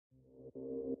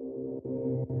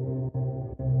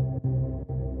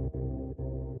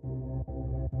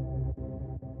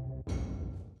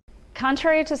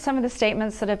Contrary to some of the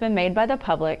statements that have been made by the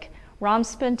public,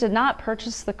 Romspen did not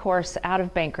purchase the course out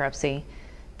of bankruptcy,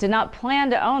 did not plan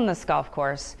to own this golf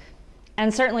course,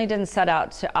 and certainly didn't set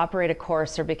out to operate a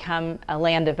course or become a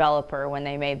land developer when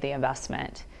they made the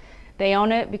investment. They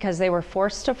own it because they were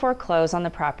forced to foreclose on the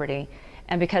property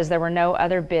and because there were no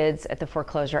other bids at the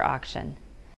foreclosure auction.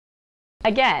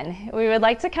 Again, we would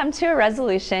like to come to a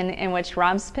resolution in which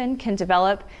Romspen can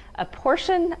develop a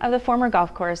portion of the former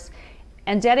golf course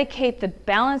and dedicate the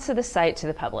balance of the site to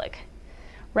the public.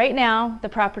 Right now, the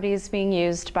property is being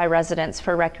used by residents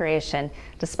for recreation,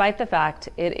 despite the fact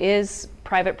it is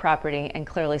private property and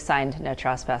clearly signed no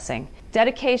trespassing.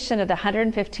 Dedication of the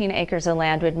 115 acres of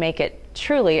land would make it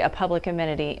truly a public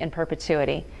amenity in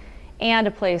perpetuity and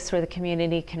a place where the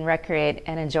community can recreate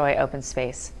and enjoy open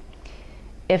space.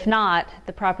 If not,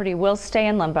 the property will stay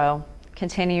in limbo,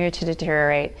 continue to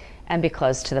deteriorate, and be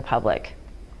closed to the public.